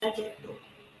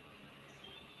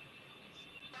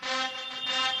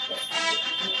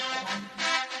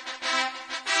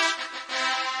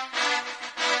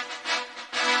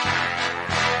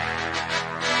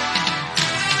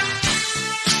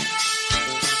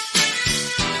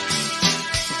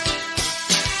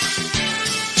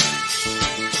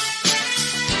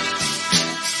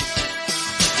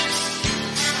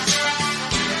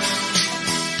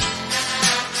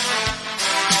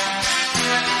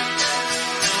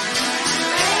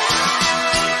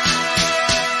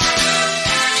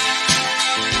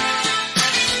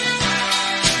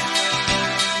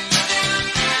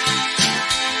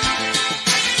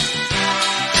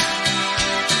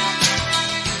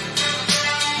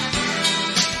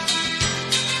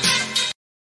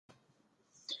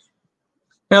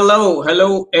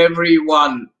Hello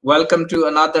everyone. Welcome to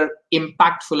another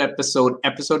impactful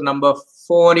episode number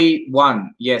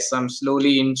 41. Yes, I'm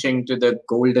slowly inching to the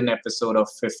golden episode of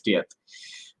 50th.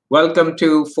 Welcome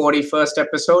to 41st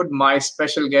episode. My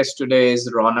special guest today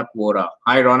is Ronak Vora.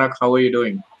 Hi Ronak, how are you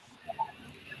doing?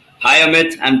 Hi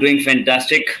Amit, I'm doing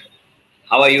fantastic.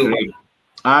 How are you? Great.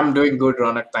 I'm doing good,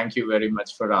 Ronak. Thank you very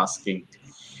much for asking.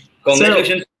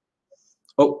 Congratulations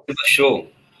on the show.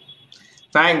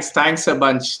 Thanks a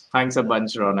bunch,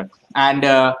 Ronak.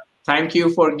 And thank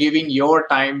you for giving your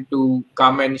time to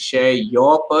come and share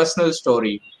your personal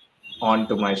story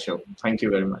onto my show. Thank you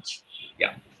very much.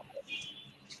 Yeah.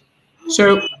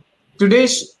 So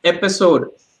today's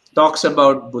episode talks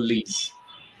about bullies.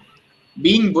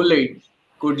 Being bullied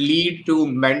could lead to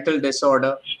mental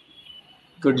disorder,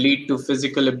 could lead to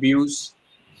physical abuse,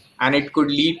 and it could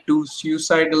lead to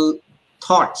suicidal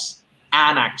thoughts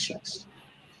and actions.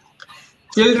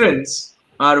 Children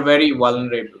are very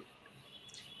vulnerable,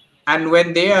 and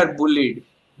when they are bullied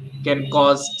can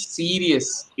cause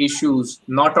serious issues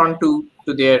not onto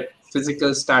to their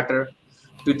physical stature,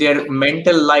 to their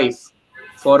mental life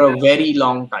for a very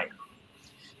long time.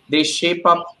 They shape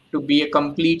up to be a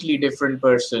completely different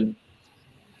person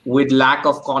with lack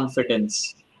of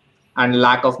confidence and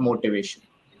lack of motivation.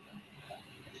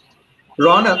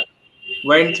 Ronak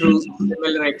went through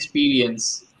similar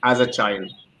experience as a child,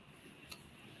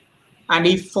 and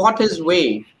he fought his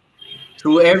way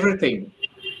through everything,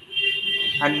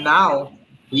 and now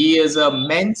he is a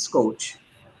men's coach,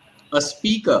 a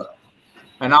speaker,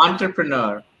 an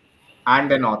entrepreneur,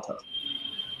 and an author.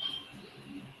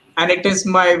 And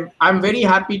I'm very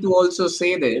happy to also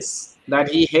say this, that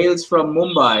he hails from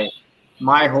Mumbai,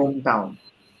 my hometown.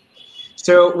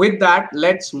 So with that,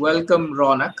 let's welcome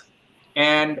Ronak.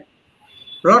 And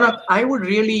Ronak, I would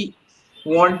really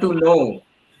want to know,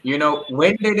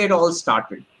 when did it all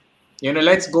started?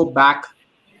 Let's go back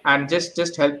and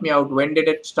just help me out. When did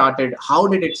it started? How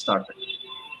did it started?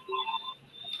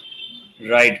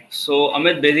 Right. So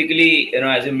Amit, basically,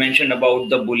 as you mentioned about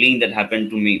the bullying that happened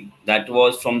to me, that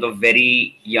was from the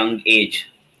very young age.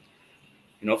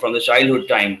 From the childhood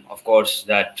time, of course,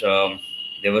 that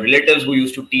there were relatives who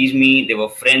used to tease me. There were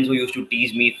friends who used to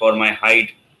tease me for my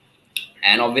height,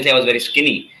 and obviously I was very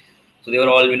skinny. So they were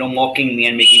all, mocking me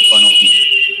and making fun of me.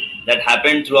 That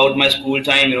happened throughout my school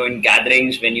time, in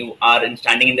gatherings when you are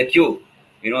standing in the queue.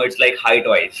 It's like height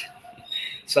wise.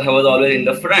 So I was always in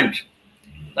the front.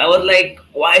 I was like,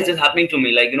 why is this happening to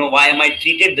me? Like, why am I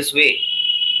treated this way?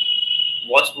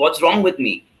 What's wrong with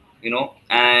me?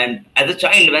 And as a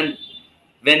child,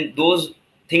 when those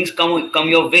things come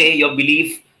your way, your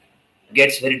belief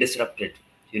gets very disrupted.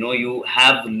 You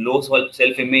have low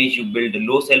self image, you build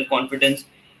low self confidence,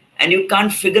 and you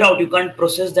can't figure out, you can't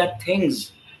process that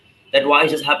things, that why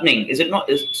is this happening?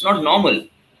 It's not normal,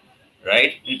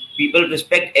 right? People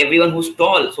respect everyone who's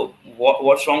tall, so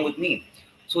what's wrong with me?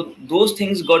 So those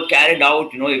things got carried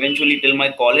out, eventually till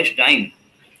my college time.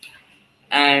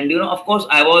 And of course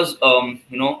I was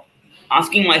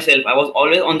asking myself, I was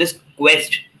always on this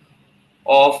quest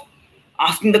of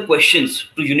asking the questions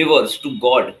to universe, to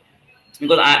God,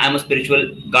 because I'm a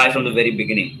spiritual guy from the very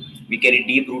beginning. We carry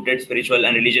deep rooted spiritual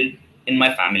and religion in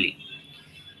my family.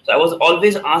 So I was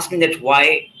always asking that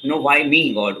why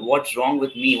me, God? What's wrong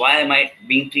with me? Why am I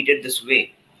being treated this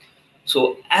way?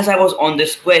 So as I was on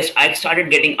this quest, I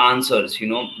started getting answers.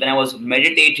 When I was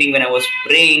meditating, when I was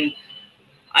praying,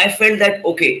 I felt that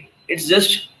okay, it's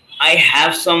just I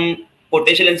have some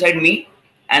potential inside me,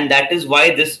 and that is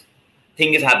why this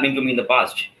thing is happening to me in the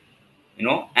past.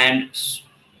 And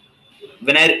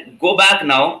when I go back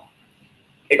now,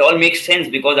 it all makes sense,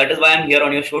 because that is why I'm here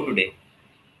on your show today.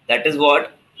 That is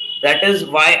what that is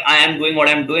why I am doing what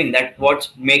I'm doing. That what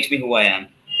makes me who I am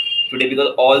today,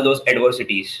 because all those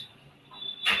adversities.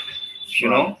 you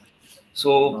Wow. know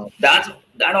so Wow.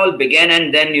 that all began,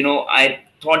 and then I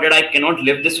thought that I cannot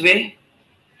live this way.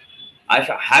 I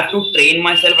have to train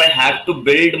myself. I have to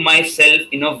build myself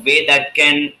in a way that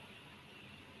can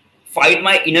fight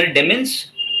my inner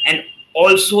demons and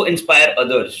also inspire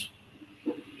others.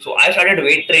 So I started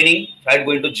weight training, started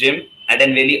going to gym at a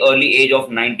very early age of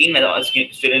 19 when I was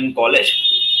still in college.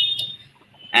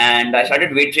 And I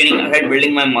started weight training, I started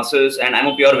building my muscles, and I'm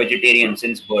a pure vegetarian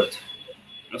since birth.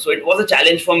 So it was a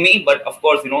challenge for me, but of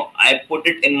course, I put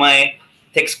it in my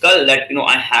thick skull that,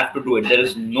 I have to do it. There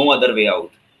is no other way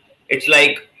out. It's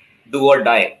like do or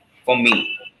die for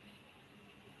me.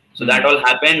 So that all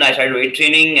happened. I started weight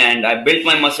training and I built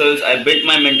my muscles. I built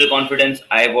my mental confidence.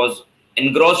 I was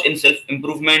engrossed in self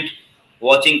improvement,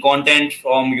 watching content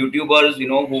from YouTubers,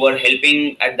 who were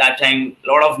helping at that time. A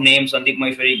lot of names: Sandeep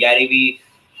Maheshwari, Gary Vee,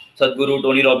 Sadhguru,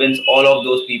 Tony Robbins, all of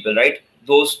those people, right?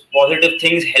 Those positive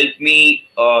things helped me,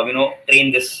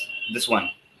 train this one.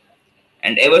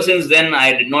 And ever since then,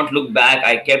 I did not look back.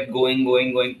 I kept going,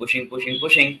 going, going, pushing, pushing,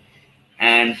 pushing,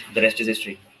 and the rest is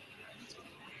history.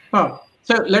 Oh,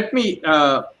 so let me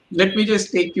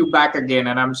just take you back again,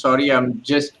 and I'm sorry, I'm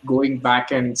just going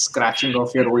back and scratching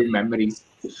off your old memories.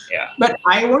 Yeah. But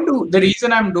I want to. The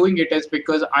reason I'm doing it is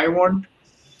because I want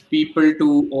people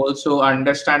to also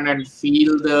understand and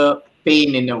feel the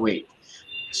pain in a way.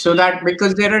 So that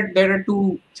because there are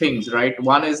two things, right?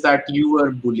 One is that you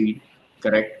were bullied,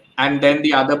 correct, and then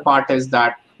the other part is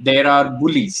that there are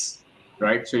bullies,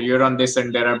 right? So you're on this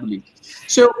and there are bullies.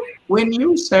 So when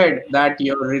you said that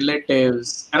your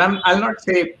relatives, and I'll not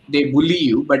say they bully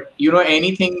you, but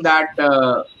anything that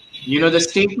the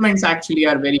statements actually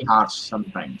are very harsh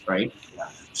sometimes, right?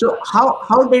 So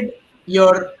how did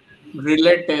your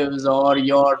relatives or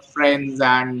your friends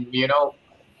and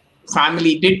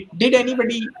family, did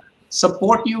anybody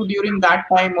support you during that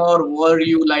time, or were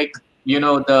you like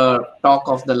the talk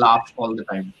of the laugh all the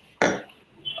time?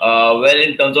 Well,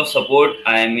 in terms of support,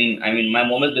 my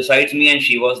mom is besides me, and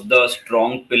she was the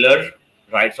strong pillar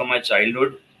right from my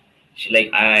childhood. She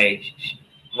like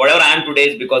whatever I am today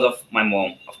is because of my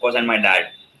mom, of course, and my dad.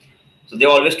 So they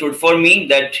always stood for me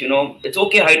that it's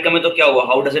okay. Height kame to kya hua?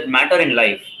 How does it matter in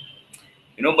life?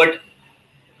 But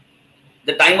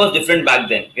the time was different back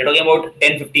then. We're talking about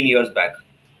 10, 15 years back.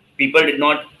 People did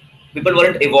not, people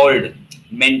weren't evolved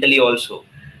mentally also,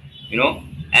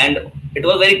 and it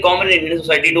was very common in Indian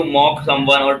society to mock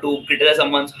someone or to criticize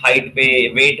someone's height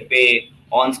pay, weight pay,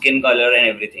 on skin color and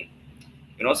everything.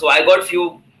 So I got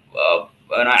few,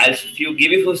 and I'll give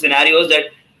you few scenarios that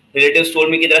relatives told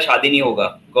me कि तेरा शादी नहीं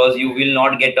होगा because you will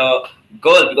not get a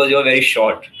girl because you are very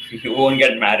short. You won't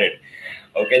get married.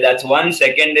 Okay, that's one.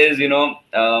 Second is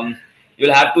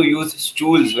you'll have to use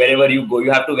stools wherever you go.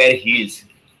 You have to wear heels.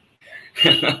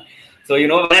 So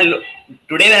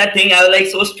today when I think, I was like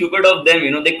so stupid of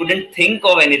them. They couldn't think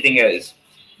of anything else.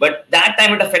 But that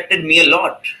time it affected me a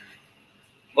lot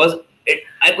because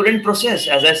I couldn't process,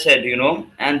 as I said,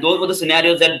 and those were the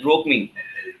scenarios that broke me.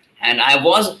 And I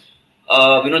was,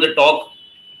 the talk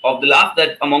of the laugh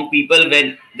that among people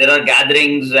when there are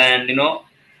gatherings and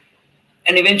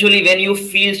and eventually when you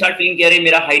start feeling, "Kya re,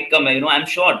 mera height kam hai, I'm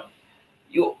short."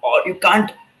 You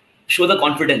can't show the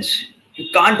confidence. You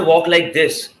can't walk like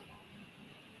this.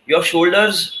 Your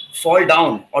shoulders fall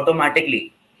down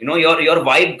automatically. Your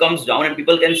vibe comes down, and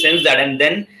people can sense that, and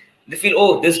then they feel,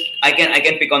 "Oh, this I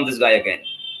can pick on this guy again."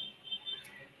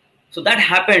 So that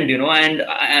happened, and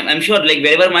I'm sure, like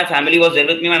wherever my family was there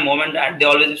with me, my mom and dad, they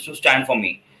always used to stand for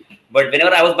me. But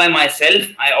whenever I was by myself,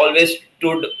 I always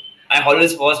stood. I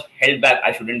always was held back.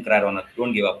 I shouldn't cry, Ronak.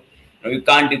 Don't give up. You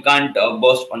can't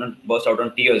burst out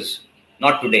on tears.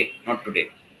 Not today. Not today.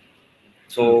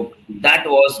 So that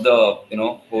was the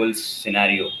whole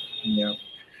scenario. Yeah.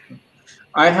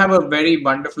 I have a very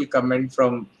wonderful comment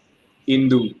from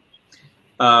Indu.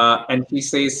 And he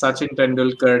says Sachin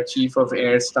Tendulkar, chief of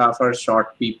air staff, are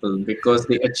short people because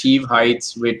they achieve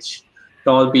heights which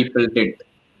tall people did.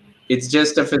 It's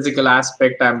just a physical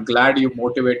aspect. I'm glad you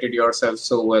motivated yourself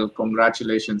so well.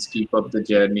 Congratulations. Keep up the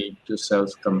journey to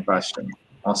self-compassion.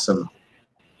 Awesome.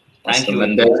 Thank you, Awesome.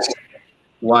 And Indu. there's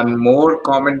one more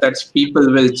comment that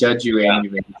people will judge you Yeah,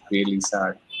 anyway. It's really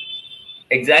sad.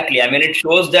 exactly. It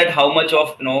shows that how much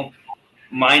of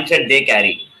mindset they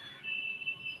carry.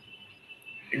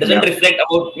 It doesn't Yeah, reflect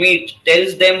about me. It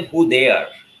tells them who they are.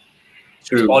 It's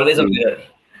true, always a true, mirror.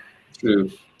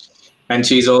 true. And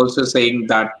she's also saying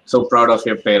that so proud of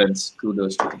your parents.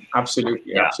 Kudos to them.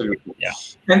 Absolutely, Yeah, absolutely. yeah,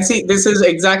 And see, this is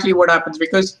exactly what happens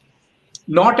because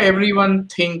not everyone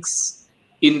thinks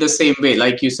in the same way,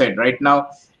 like you said. Right now,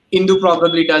 Indu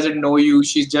probably doesn't know you.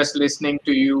 She's just listening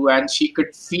to you, and she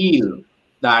could feel.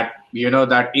 that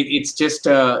that it's just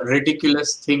a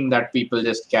ridiculous thing that people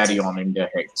just carry on in their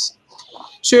heads.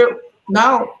 So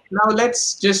now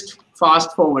let's just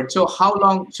fast forward. So how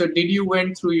long? So did you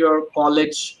went through your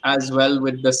college as well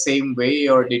with the same way,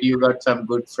 or did you got some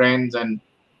good friends, and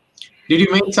did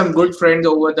you make some good friends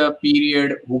over the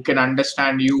period who can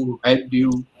understand you, who helped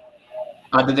you,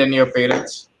 other than your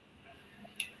parents?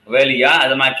 Well, yeah,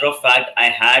 as a matter of fact, I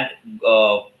had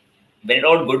very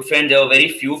not good friends. There were very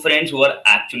few friends who are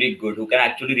actually good, who can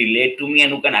actually relate to me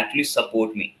and who can actually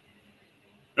support me.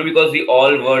 Because we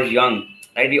all were young,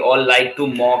 right? We all like to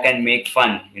mock and make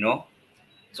fun.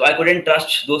 So I couldn't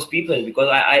trust those people because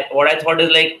I what I thought is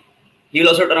like he will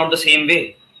also turn out the same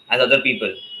way as other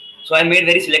people. So I made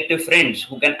very selective friends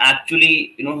who can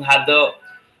actually have the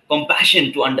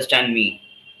compassion to understand me.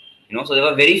 So there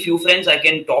were very few friends I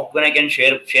can talk when I can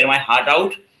share my heart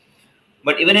out.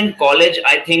 But even in college,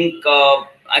 I think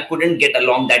I couldn't get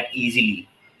along that easily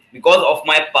because of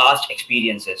my past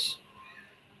experiences.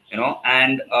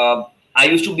 And I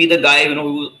used to be the guy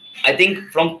who I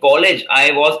think from college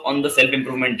I was on the self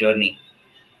improvement journey.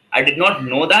 I did not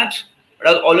know that, but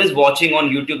I was always watching on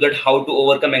YouTube that how to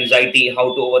overcome anxiety,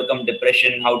 how to overcome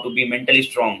depression, how to be mentally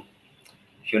strong.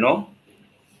 you know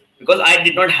because I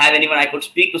did not have anyone I could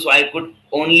speak to, so I could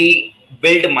only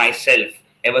build myself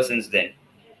ever since then.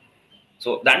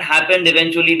 So that happened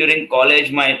eventually during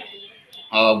college. My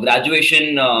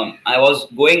graduation, I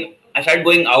started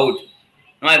going out.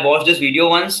 I watched this video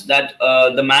once that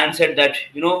the man said that,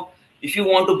 if you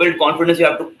want to build confidence, you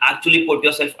have to actually put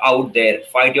yourself out there,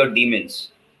 fight your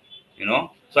demons.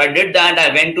 So I did that.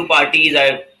 I went to parties.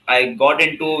 I got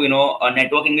into,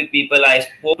 networking with people. I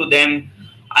spoke to them.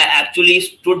 I actually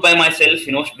stood by myself,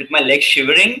 with my legs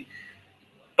shivering,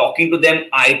 talking to them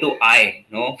eye to eye.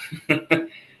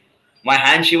 My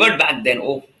hand shivered back then.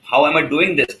 Oh, how am I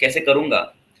doing this? Kaise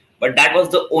karunga? But that was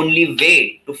the only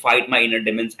way to fight my inner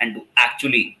demons and to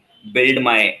actually build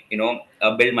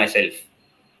myself.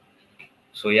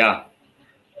 So yeah.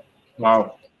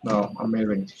 Wow, no,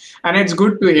 amazing. And it's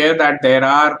good to hear that there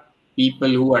are people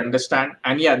who understand,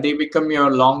 and yeah, they become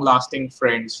your long-lasting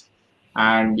friends,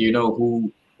 and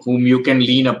whom you can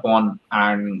lean upon,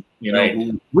 and Right.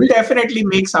 who will definitely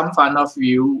make some fun of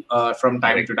you from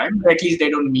time Correct. to time, but at least they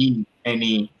don't mean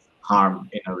any harm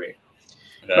in a way.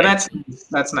 But Right.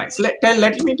 that's nice.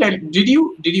 Let me tell. Do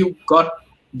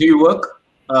you work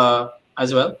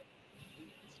as well?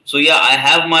 So yeah, I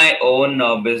have my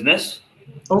own business.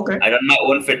 Okay. I run my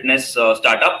own fitness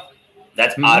startup.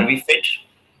 That's Hmm. RV Fit.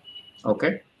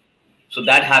 Okay. So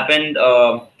that happened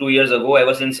 2 years ago.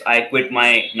 Ever since I quit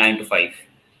my 9 to 5.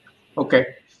 Okay.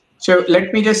 So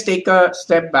let me just take a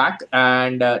step back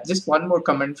and just one more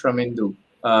comment from Indu.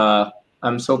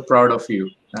 I'm so proud of you.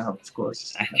 Of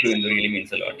course, Thank you. It really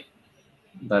means a lot.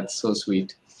 that's so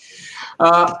sweet.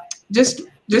 Uh,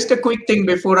 just a quick thing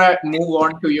before I move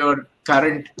on to your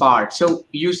current part. So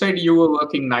you said you were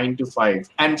working 9 to 5,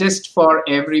 and just for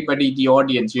everybody, the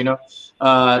audience,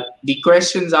 the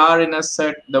questions are in a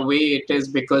set the way it is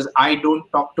because I don't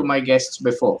talk to my guests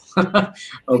before.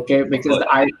 Okay, Of because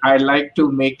course. I like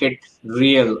to make it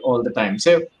real all the time.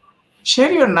 So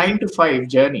share your 9 to 5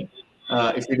 journey,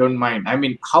 if you don't mind. I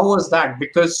mean, how was that?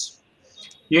 Because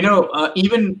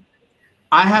even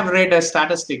I have read a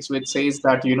statistics which says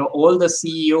that all the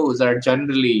CEOs are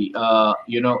generally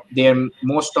they're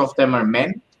most of them are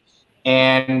men,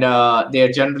 and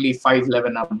they're generally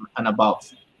 5'11" and above.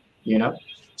 You know,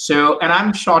 so and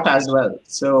I'm short as well.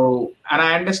 So and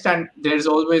I understand there's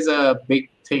always a big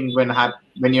thing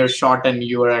when you're short and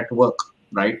you are at work,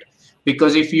 right?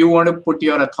 Because if you want to put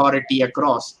your authority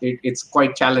across, it's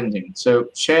quite challenging. So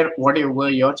share what were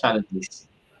your challenges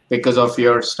because of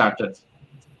your startup,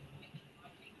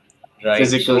 Right.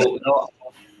 physical. So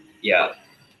yeah.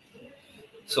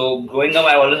 So growing up,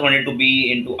 I always wanted to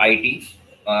be into IT,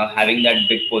 having that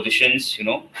big positions.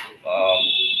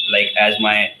 Like as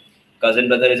my cousin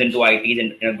brother is into IT, is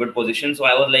in a good position. So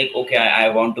I was like, okay, I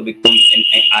want to become in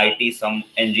IT, some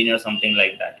engineer, something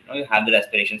like that. You have the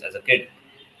aspirations as a kid.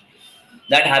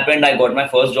 That happened. I got my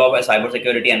first job as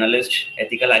cybersecurity analyst,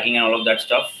 ethical hacking, and all of that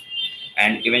stuff.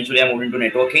 And eventually, I moved into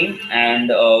networking, and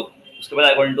उसके बाद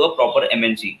I got into a proper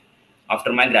MNC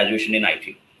after my graduation in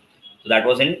IT. So that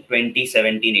was in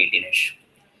 2017, 18ish.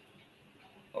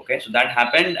 Okay, so that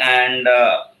happened, and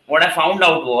what I found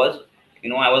out was,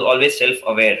 I was always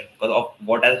self-aware because of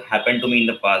what has happened to me in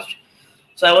the past.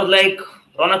 So I was like,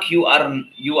 Ronak, you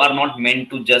are not meant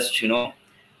to just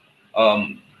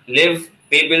live,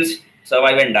 pay bills,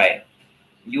 survive, and die.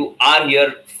 You are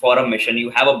here for a mission. You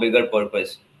have a bigger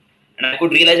purpose, and I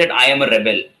could realize that I am a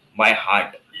rebel by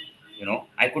heart.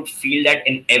 I could feel that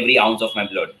in every ounce of my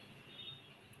blood,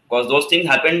 because those things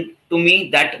happened to me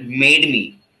that made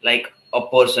me like a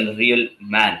person, a real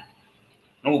man,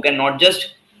 who can not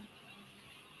just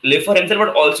live for himself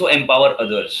but also empower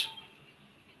others.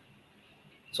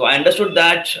 So I understood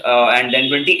that, and then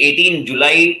 2018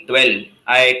 July 12,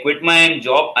 I quit my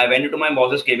job. I went into my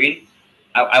boss's cabin.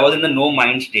 I was in the no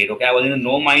mind state. Okay, I was in the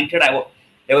no mind state.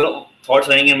 There were no thoughts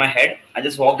running in my head. I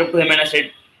just walked up to him and I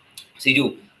said,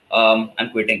 "Siju, I'm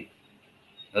quitting."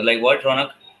 He was like, "What,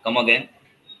 Ronak? Come again?"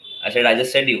 I said, "I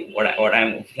just said you what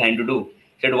I'm trying to do."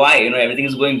 He said, "Why? Everything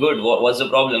is going good. What's the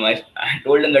problem?" I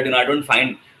told him that I don't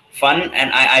find fun,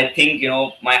 and I think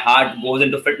my heart goes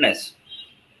into fitness,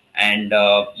 and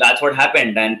that's what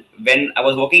happened. And when I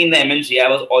was working in the MNC, I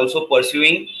was also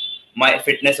pursuing my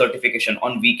fitness certification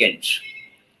on weekends.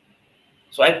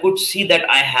 So I could see that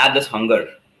I have this hunger.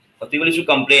 But people used to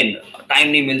complain, time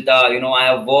nahi milta, I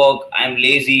have work, I'm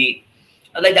lazy.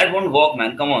 I was like, that won't work,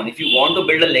 man. Come on. If you want to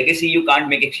build a legacy, you can't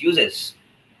make excuses.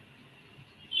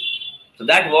 So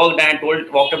that worked, and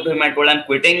walked up to him. I told I'm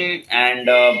quitting, and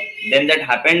then that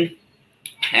happened.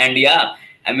 And yeah,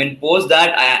 post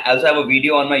that, I also have a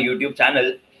video on my YouTube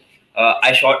channel.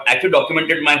 I actually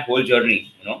documented my whole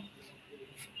journey.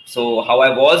 So how I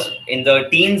was in the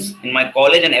teens in my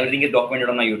college, and everything is documented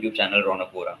on my YouTube channel,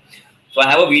 Ronak Vora. So I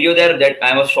have a video there that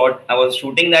I was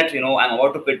shooting that, I'm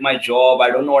about to quit my job. I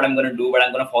don't know what I'm going to do, but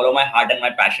I'm going to follow my heart and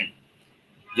my passion.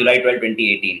 July 12,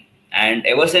 2018. And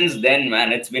ever since then,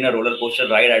 man, it's been a roller coaster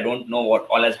ride. I don't know what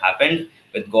all has happened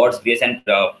with God's grace and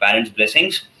parents'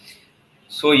 blessings.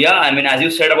 So yeah, as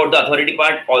you said about the authority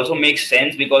part, also makes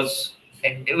sense, because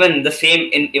even the same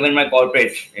in even my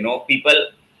corporate, people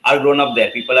are grown up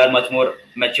there. People are much more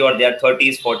mature. They are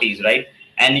 30s, 40s, right?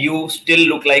 And you still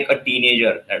look like a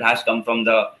teenager that has come from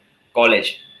the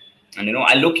college. And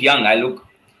I look young. I look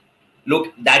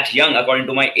that young according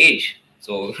to my age.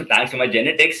 So thanks to my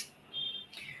genetics.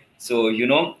 So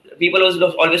people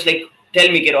always like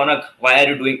tell me, "Ke Ronak, what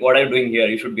are you doing here?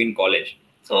 You should be in college."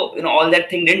 So all that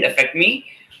thing didn't affect me,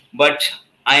 but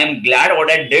I am glad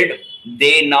what I did.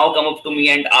 They now come up to me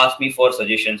and ask me for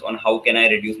suggestions on how can I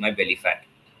reduce my belly fat.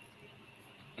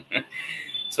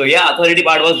 So yeah, authority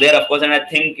part was there, of course, and I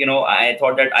think I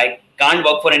thought that I can't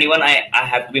work for anyone. I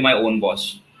have to be my own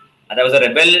boss. And I was a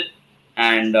rebel,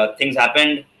 and things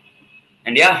happened,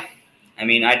 and yeah,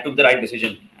 I took the right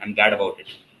decision. I'm glad about it.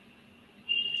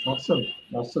 Awesome,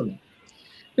 awesome.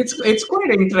 It's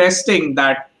quite interesting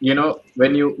that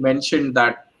when you mentioned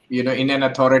that in an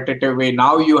authoritative way,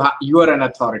 now you are an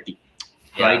authority,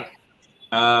 right?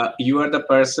 You are the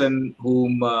person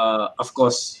whom of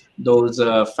course those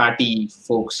fatty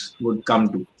folks would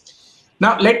come to.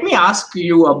 Now let me ask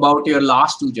you about your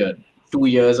last 2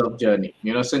 years of journey,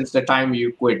 since the time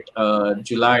you quit,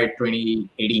 July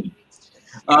 2018.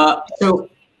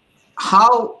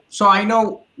 So I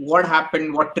know what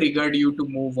happened, what triggered you to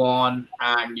move on,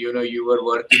 and you were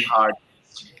working hard.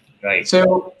 Right.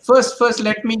 So first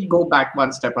let me go back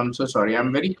one step. I'm so sorry,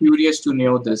 I'm very curious to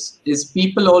know this. Is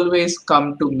people always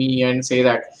come to me and say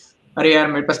that, "Arey yaar,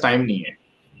 mere paas time nahi hai,"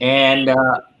 and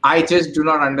I just do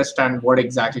not understand what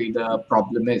exactly the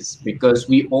problem is, because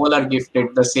we all are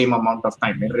gifted the same amount of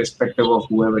time, irrespective of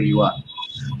whoever you are.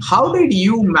 How did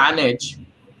you manage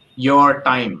your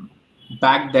time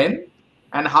back then,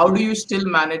 and how do you still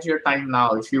manage your time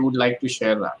now, if you would like to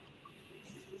share that?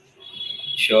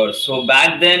 Sure. So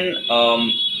back then,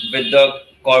 with the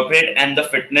corporate and the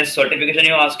fitness certification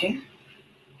you're asking?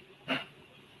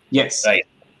 Yes. Right.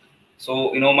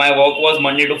 So, my work was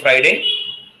Monday to Friday,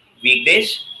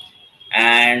 weekdays,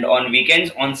 and on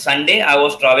weekends, on Sunday, I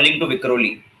was traveling to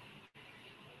Vikhroli.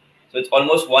 So it's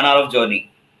almost 1 hour of journey.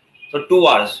 So 2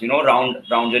 hours,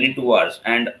 round journey, 2 hours,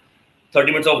 and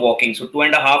 30 minutes of walking. So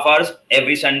 2.5 hours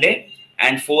every Sunday,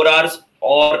 and 4 hours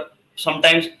or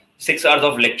sometimes 6 hours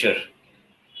of lecture.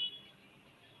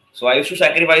 So I used to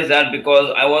sacrifice that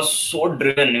because I was so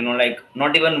driven, like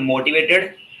not even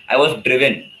motivated. I was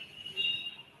driven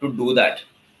to do that.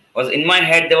 Because in my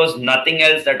head, there was nothing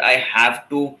else that I have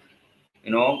to,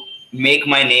 make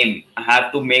my name. I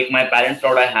have to make my parents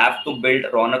proud. I have to build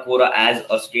Ronak Vora as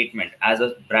a statement, as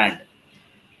a brand.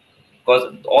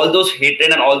 Because all those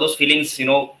hatred and all those feelings,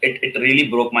 it really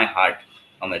broke my heart,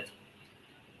 Amit.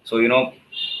 So,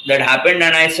 that happened,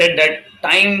 and I said that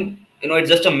time, it's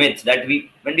just a myth that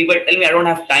when people tell me I don't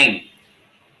have time,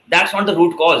 that's not the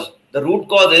root cause. The root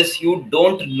cause is you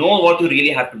don't know what you really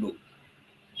have to do,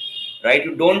 right?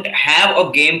 You don't have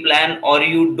a game plan, or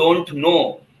you don't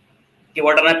know, okay,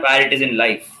 what are my priorities in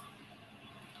life,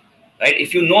 right?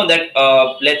 If you know that,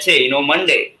 let's say,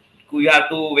 Monday, you have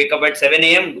to wake up at 7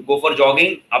 a.m. go for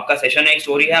jogging. आपका session है, एक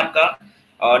story है आपका,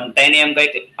 और 10 a.m. का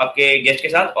एक आपके guest के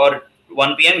साथ, और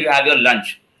 1 p.m. you have your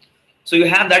lunch. So you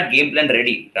have that game plan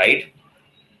ready, right?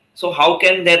 So how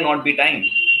can there not be time?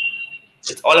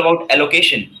 It's all about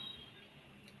allocation.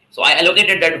 So I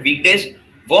allocated that weekdays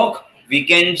work,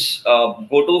 weekends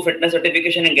go to fitness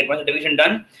certification and get my certification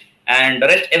done, and the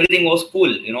rest everything was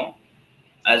cool,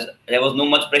 as there was no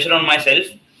much pressure on myself.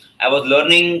 I was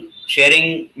learning,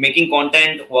 sharing, making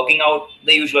content, working out,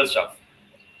 the usual stuff.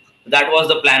 That was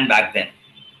the plan back then.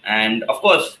 And of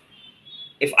course,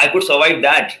 if I could survive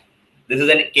that, this is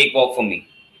a cakewalk for me.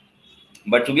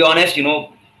 But to be honest,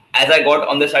 as I got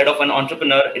on the side of an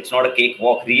entrepreneur, it's not a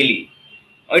cakewalk really.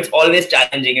 It's always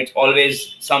challenging. It's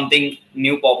always something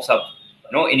new pops up,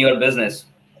 in your business.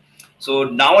 So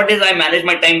nowadays I manage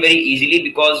my time very easily,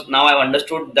 because now I've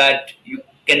understood that you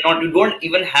don't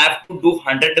even have to do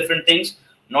 100 different things,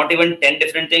 not even 10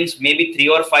 different things, maybe 3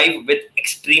 or 5 with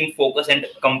extreme focus and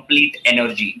complete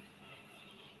energy.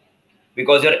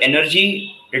 Because your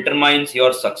energy determines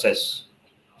your success.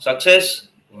 Success,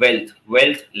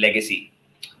 wealth, legacy.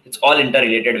 It's all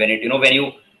interrelated when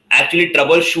you actually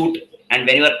troubleshoot, and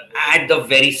when you are at the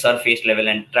very surface level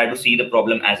and try to see the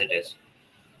problem as it is.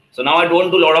 So now I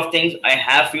don't do a lot of things. I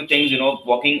have few things,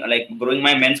 working, like growing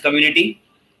my men's community,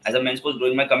 as a men's coach,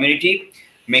 growing my community,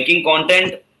 making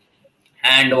content,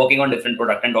 and working on different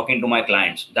product and talking to my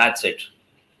clients. That's it.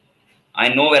 I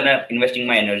know where I'm investing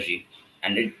my energy,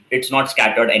 and it's not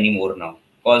scattered anymore now,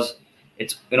 because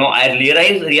it's, I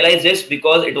realize this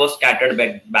because it was scattered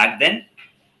back then.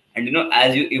 And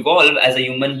as you evolve as a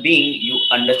human being, you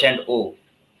understand, oh,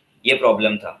 ye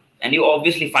problem tha, and you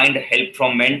obviously find help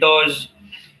from mentors,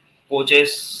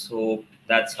 coaches. So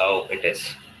that's how it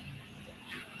is.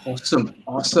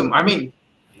 Awesome. I mean,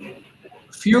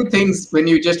 few things when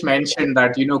you just mentioned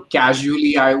that,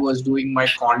 casually I was doing my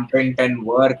content and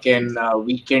work and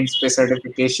weekend space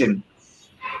certification.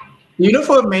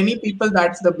 For many people,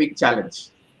 that's the big challenge.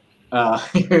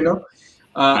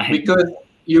 Because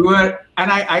you were,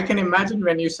 and I can imagine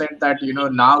when you said that,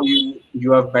 now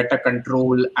you have better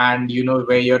control, and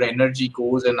where your energy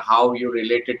goes and how you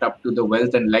relate it up to the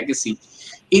wealth and legacy.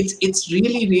 It's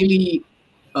really, really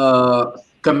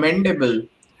commendable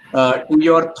to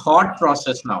your thought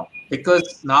process now,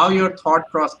 because now your thought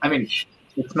process, I mean,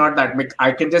 it's not that big.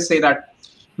 I can just say that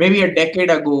maybe a decade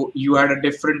ago you had a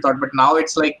different thought, but now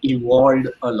it's like evolved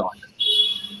a lot,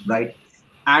 right?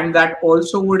 And that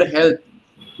also would help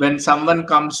when someone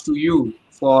comes to you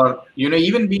for,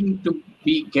 even being to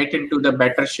be get into the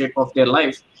better shape of their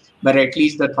life, but at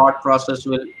least the thought process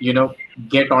will,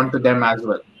 get onto them as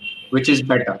well, which is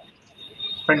better.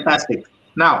 Fantastic.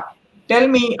 Now, tell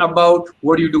me about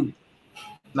what you do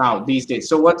now these days.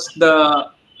 So what's the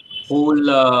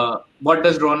whole, what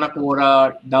does Ronak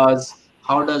Vora does?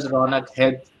 How does Ronak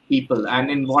help people? And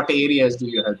in what areas do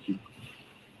you help people?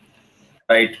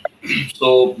 Right.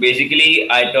 So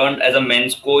basically, I turned as a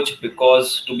men's coach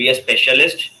because to be a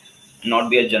specialist, not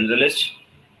be a generalist.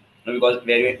 Because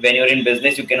when you're in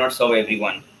business, you cannot serve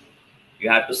everyone. You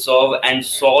have to serve and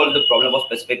solve the problem of a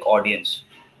specific audience.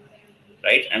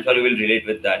 Right? I'm sure you will relate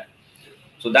with that.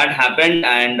 So that happened,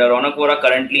 and Ronak Vora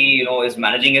currently, is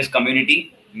managing his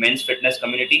community, men's fitness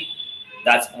community.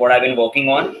 That's what I've been working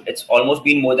on. It's almost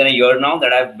been more than a year now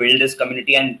that I've built this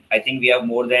community, and I think we have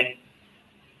more than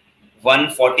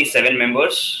 147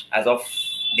 members as of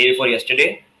day before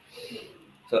yesterday.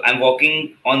 So I'm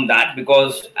working on that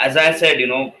because, as I said,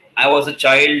 I was a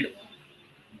child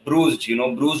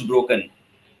bruised, broken.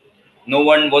 No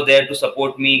one was there to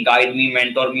support me, guide me,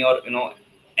 mentor me, or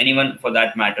anyone for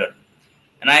that matter.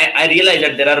 And I realized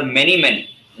that there are many men,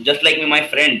 just like me, my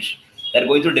friends, that are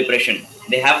going through depression.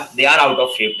 They are out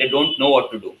of shape. They don't know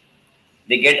what to do.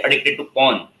 They get addicted to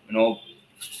porn,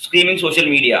 screaming social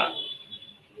media,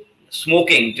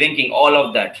 smoking, drinking, all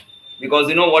of that.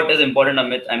 Because what is important,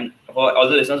 Amit, and for all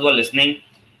the listeners who are listening,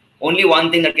 only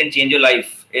one thing that can change your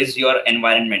life is your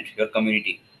environment, your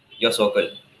community, your circle,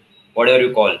 whatever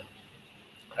you call,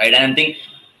 right? And I think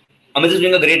Amit is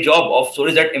doing a great job of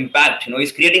stories that impact.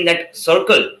 He's creating that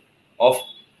circle of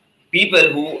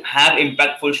people who have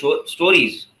impactful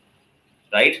stories,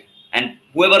 right? And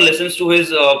whoever listens to his,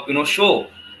 show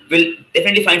will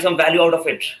definitely find some value out of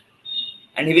it,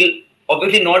 and he will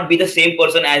obviously not be the same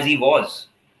person as he was.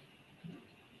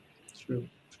 True.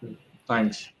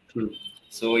 Thanks. True.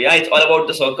 So yeah, it's all about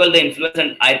the circle, the influence,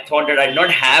 and I thought that I did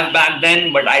not have back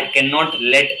then, but I cannot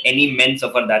let any men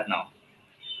suffer that now.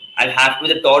 I'll have to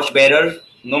be the torch bearer,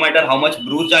 no matter how much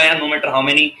bruised I am, no matter how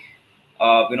many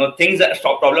things that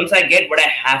problems I get, but I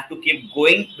have to keep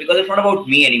going because it's not about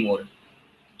me anymore.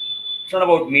 it's not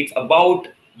about me, it's about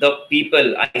the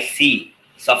people I see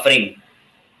suffering,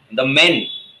 the men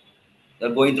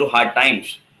that are going through hard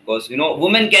times. Because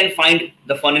women can find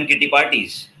the fun in kitty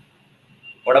parties.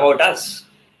 What about us?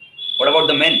 What about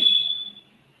the men?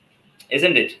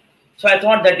 Isn't it? So I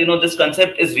thought that this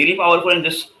concept is really powerful and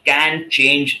this can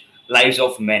change lives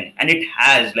of men, and it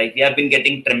has. Like, we have been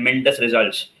getting tremendous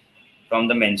results from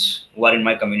the men's who are in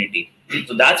my community.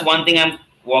 So that's one thing I'm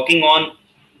working on,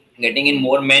 getting in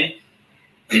more men.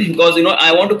 Because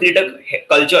I want to create a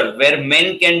culture where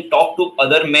men can talk to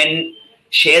other men,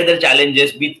 share their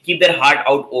challenges, keep their heart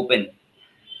out open,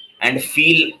 and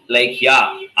feel like,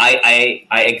 yeah, I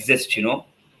exist.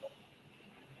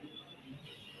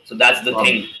 So that's the Wow.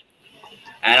 thing.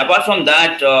 And apart from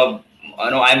that,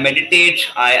 I meditate.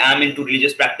 I am into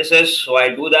religious practices, so I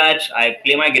do that. I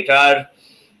play my guitar.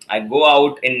 I go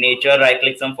out in nature. I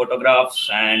click some photographs,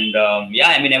 and yeah,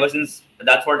 I mean, ever since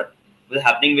that's what was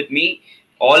happening with me.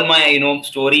 All my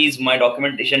stories, my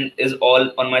documentation is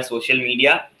all on my social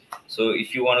media. So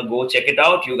if you want to go check it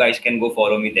out, you guys can go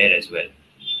follow me there as well.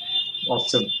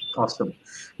 Awesome. Awesome.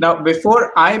 Now,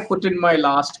 before I put in my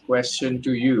last question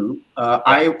to you,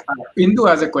 Yeah. Indu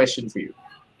has a question for you.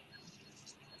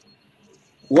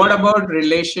 What about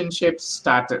relationship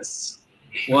status?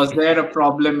 Was there a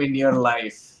problem in your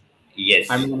life? I Yes.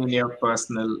 mean, in your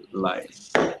personal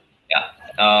life? Yeah.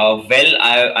 Well,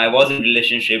 I was in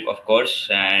relationship, of course,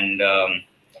 and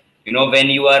when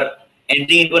you are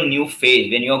entering into a new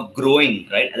phase, when you're growing,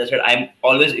 right? As I said, I'm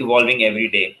always evolving every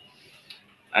day,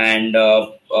 and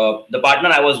the partner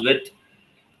I was with,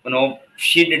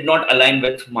 she did not align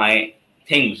with my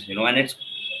things, and it's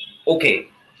okay,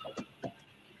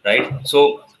 right?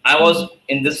 So I was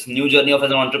in this new journey of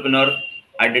as an entrepreneur.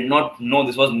 I did not know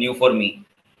this was new for me.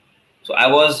 So I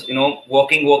was,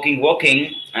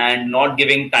 working, and not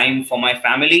giving time for my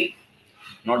family,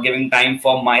 not giving time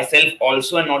for myself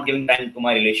also, and not giving time to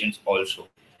my relations also.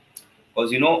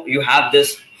 Because you have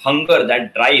this hunger,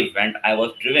 that drive, and I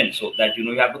was driven, so that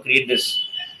you have to create this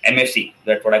MFC,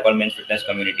 that's what I call men's fitness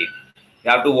community.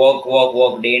 You have to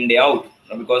walk day in day out,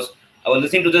 because I was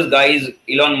listening to this guys,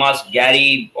 Elon Musk,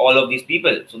 Gary, all of these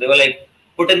people, so they were like,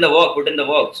 put in the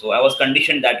work. So I was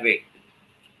conditioned that way.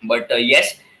 But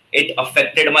yes, it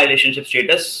affected my relationship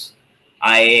status.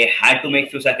 I had to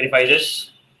make few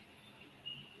sacrifices.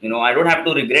 I don't have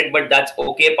to regret, but that's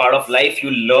okay, part of life.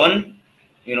 You learn,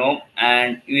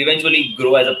 and you eventually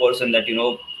grow as a person. That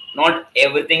not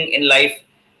everything in life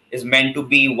is meant to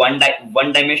be one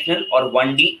dimensional or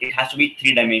 1D. It has to be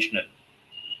three dimensional.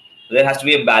 There has to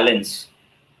be a balance,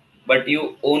 but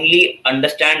you only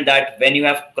understand that when you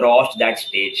have crossed that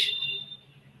stage,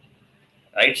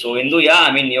 right? So Indu, yeah,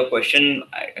 I mean, your question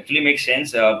actually makes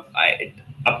sense. It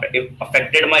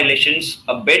affected my relations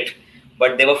a bit,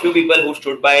 but there were few people who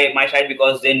stood by my side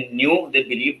because they knew, they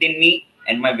believed in me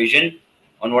and my vision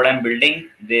on what I'm building.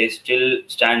 They still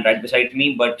stand right beside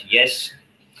me. But yes,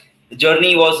 the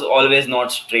journey was always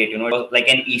not straight. It was like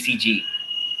an ECG.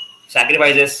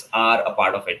 Sacrifices are a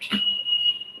part of it.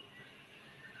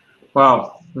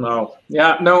 Wow. Wow.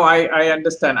 Yeah, no, I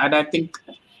understand. And I think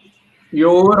you're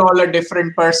overall a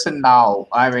different person now.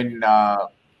 I mean,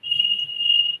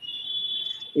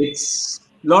 it's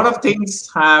a lot of things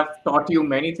have taught you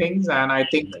many things. And I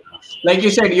think, like you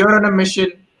said, you're on a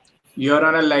mission, you're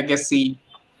on a legacy,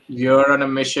 you're on a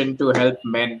mission to help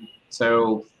men.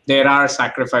 So there are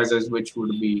sacrifices which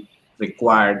would be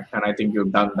required. And I think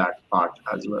you've done that part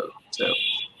as well. So,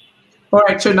 all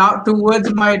right. So now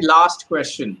towards my last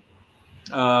question.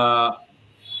 Uh,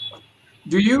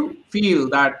 do you feel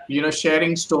that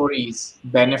sharing stories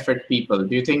benefit people?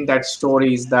 Do you think that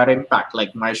stories that impact,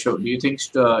 like my show, do you think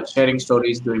sharing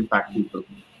stories do impact people's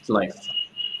life?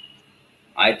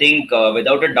 I think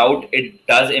without a doubt, it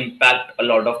does impact a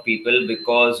lot of people,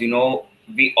 because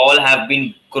we all have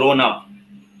been grown up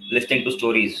listening to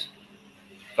stories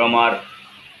from our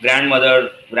grandmother,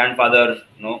 grandfather.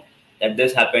 That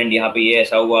this happened, यहाँ पे ये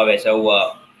ऐसा हुआ, वैसा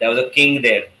हुआ. There was a king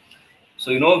there.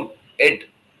 So it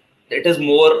is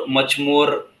much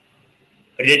more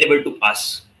relatable to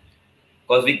us,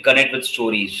 because we connect with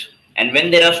stories. And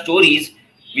when there are stories,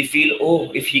 we feel,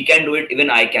 oh, if he can do it, even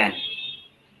I can.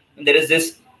 There is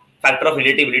this factor of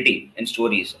relatability in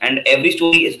stories, and every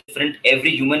story is different.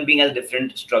 Every human being has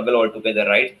different struggle altogether,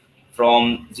 right?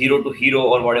 From zero to hero,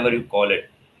 or whatever you call it.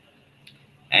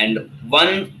 And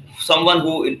someone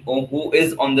who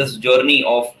is on this journey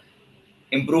of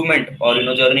improvement, or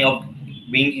journey of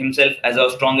being himself as a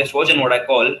strongest version, what I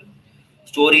call,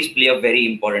 stories play a very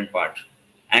important part.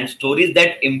 And stories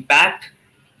that impact,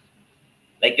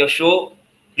 like your show,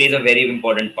 plays a very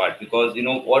important part, because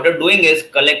what you're doing is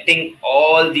collecting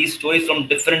all these stories from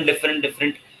different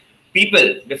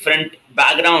people, different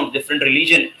backgrounds, different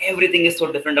religion. Everything is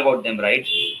so different about them, right?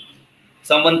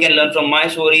 Someone can learn from my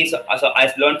story. So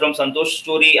I learned from Santosh's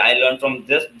story. I learned from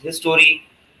this his story.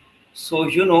 So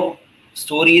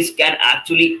stories can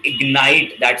actually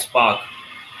ignite that spark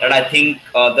that I think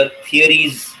the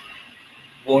theories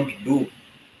won't do.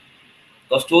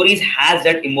 Because stories has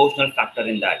that emotional factor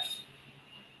in that.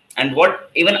 And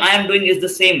what even I am doing is the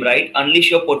same, right? Unleash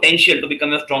your potential to become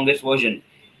your strongest version.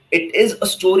 It is a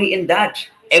story in that.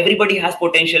 Everybody has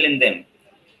potential in them.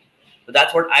 So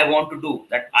that's what I want to do.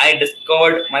 That I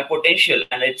discovered my potential,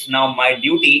 and it's now my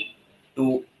duty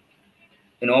to,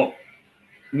 you know,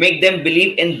 make them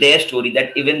believe in their story,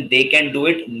 that even they can do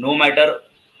it no matter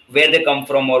where they come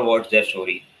from or what's their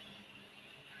story.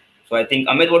 So I think,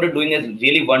 Amit, what you're doing is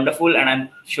really wonderful, and I'm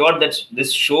sure that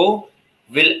this show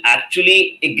will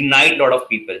actually ignite a lot of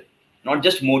people, not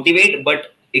just motivate, but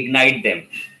ignite them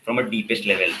from a deepest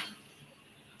level.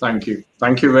 Thank you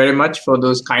very much for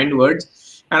those kind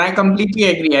words. And I completely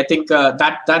agree. I think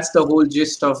that's the whole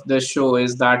gist of the show,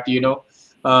 is that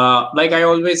like I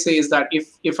always say, is that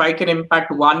if I can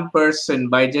impact one person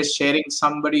by just sharing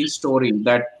somebody's story,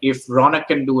 that if Ronak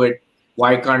can do it,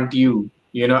 why can't you?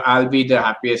 I'll be the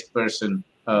happiest person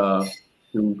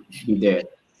to be there.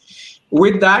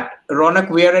 With that, Ronak,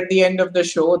 we are at the end of the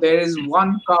show. There is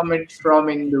one comment from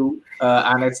Indu,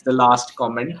 and it's the last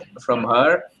comment from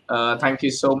her. Thank you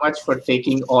so much for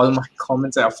taking all my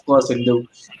comments. Of course, Indu,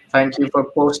 thank you for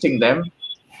posting them.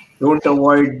 Don't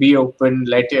avoid, be open,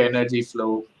 let your energy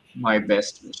flow. My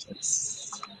best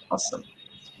wishes. Awesome.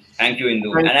 Thank you,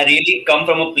 Indu. Thank- And I really come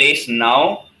from a place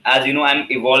now, as I'm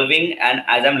evolving and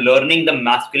as I'm learning the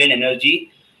masculine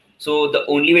energy. So the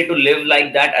only way to live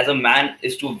like that as a man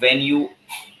is to, when you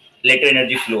let your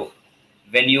energy flow,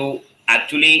 when you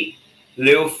actually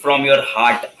live from your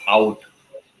heart out.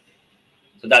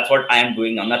 So that's what I am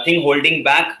doing now. Nothing holding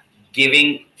back,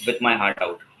 giving with my heart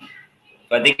out.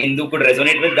 So I think Indu could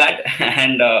resonate with that.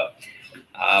 And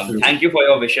True, thank you for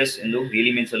your wishes, Indu.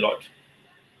 Really means a lot.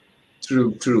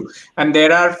 true. And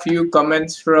there are few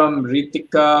comments from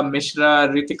Ritika Mishra.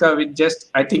 Ritika,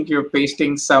 I think you're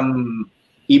pasting some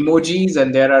emojis,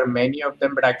 and there are many of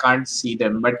them, but I can't see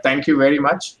them. But thank you very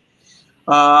much.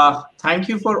 Thank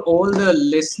you for all the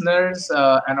listeners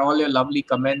and all your lovely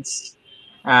comments,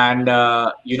 and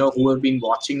who have been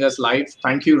watching us live.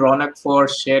 Thank you, Ronak, for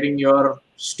sharing your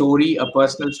story, a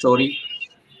personal story.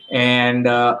 And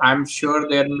I'm sure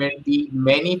there may be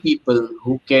many people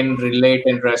who can relate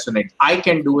and resonate. I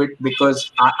can do it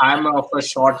because I'm of a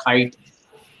short height.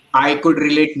 I could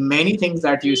relate many things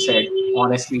that you said,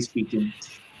 honestly speaking.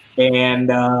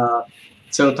 And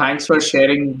so thanks for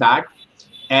sharing that.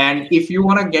 And if you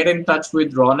want to get in touch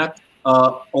with Ronak,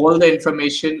 all the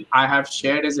information I have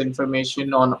shared is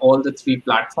information on all the three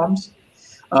platforms.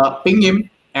 Ping him,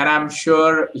 and I'm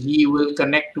sure he will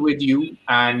connect with you,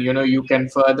 and you can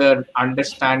further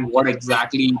understand what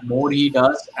exactly more he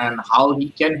does and how he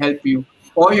can help you,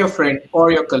 or your friend, or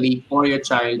your colleague, or your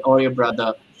child, or your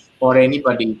brother, or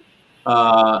anybody,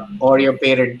 or your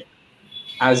parent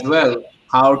as well,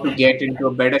 how to get into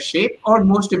a better shape, or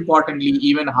most importantly,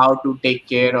 even how to take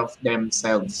care of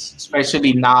themselves,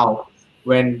 especially now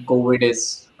when COVID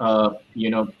is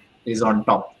on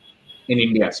top in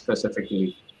India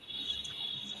specifically.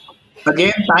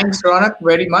 Again, thanks, Ronak,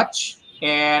 very much.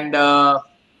 And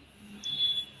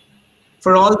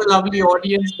for all the lovely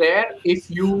audience there, if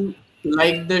you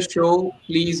like the show,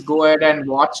 please go ahead and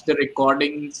watch the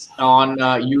recordings on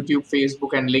YouTube,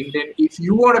 Facebook, and LinkedIn. If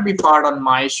you want to be part on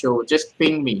my show, just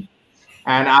ping me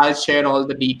and I'll share all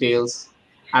the details.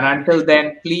 And until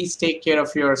then, please take care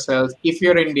of yourself. If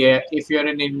you're in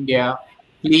India,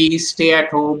 please stay at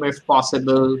home if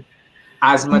possible,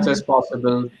 as much as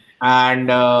possible, and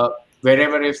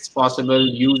wherever it's possible,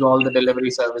 use all the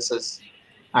delivery services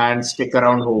and stick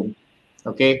around home.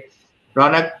 Okay,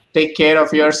 Ronak, take care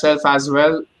of yourself as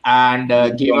well, and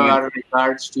Thank you, give Amit. our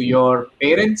regards to your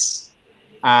parents,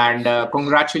 and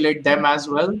congratulate them as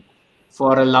well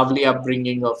for a lovely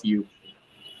upbringing of you.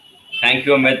 Thank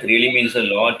you, Amit. Really means a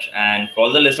lot. And for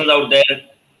all the listeners out there,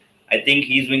 I think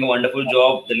he's doing a wonderful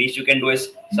job. The least you can do is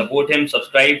support him,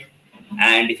 subscribe,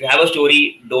 and if you have a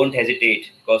story, don't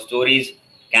hesitate, because stories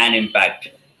can impact,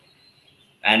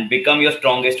 and become your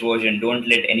strongest version. Don't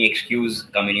let any excuse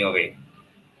come in your way.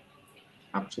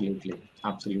 Absolutely, Thank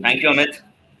absolutely. you, Amit.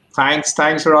 Thanks,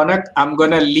 Ronak. I'm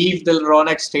gonna leave the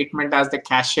Ronak statement as the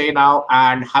cachet now,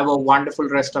 and have a wonderful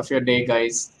rest of your day,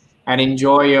 guys, and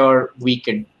enjoy your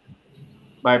weekend.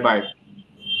 Bye bye.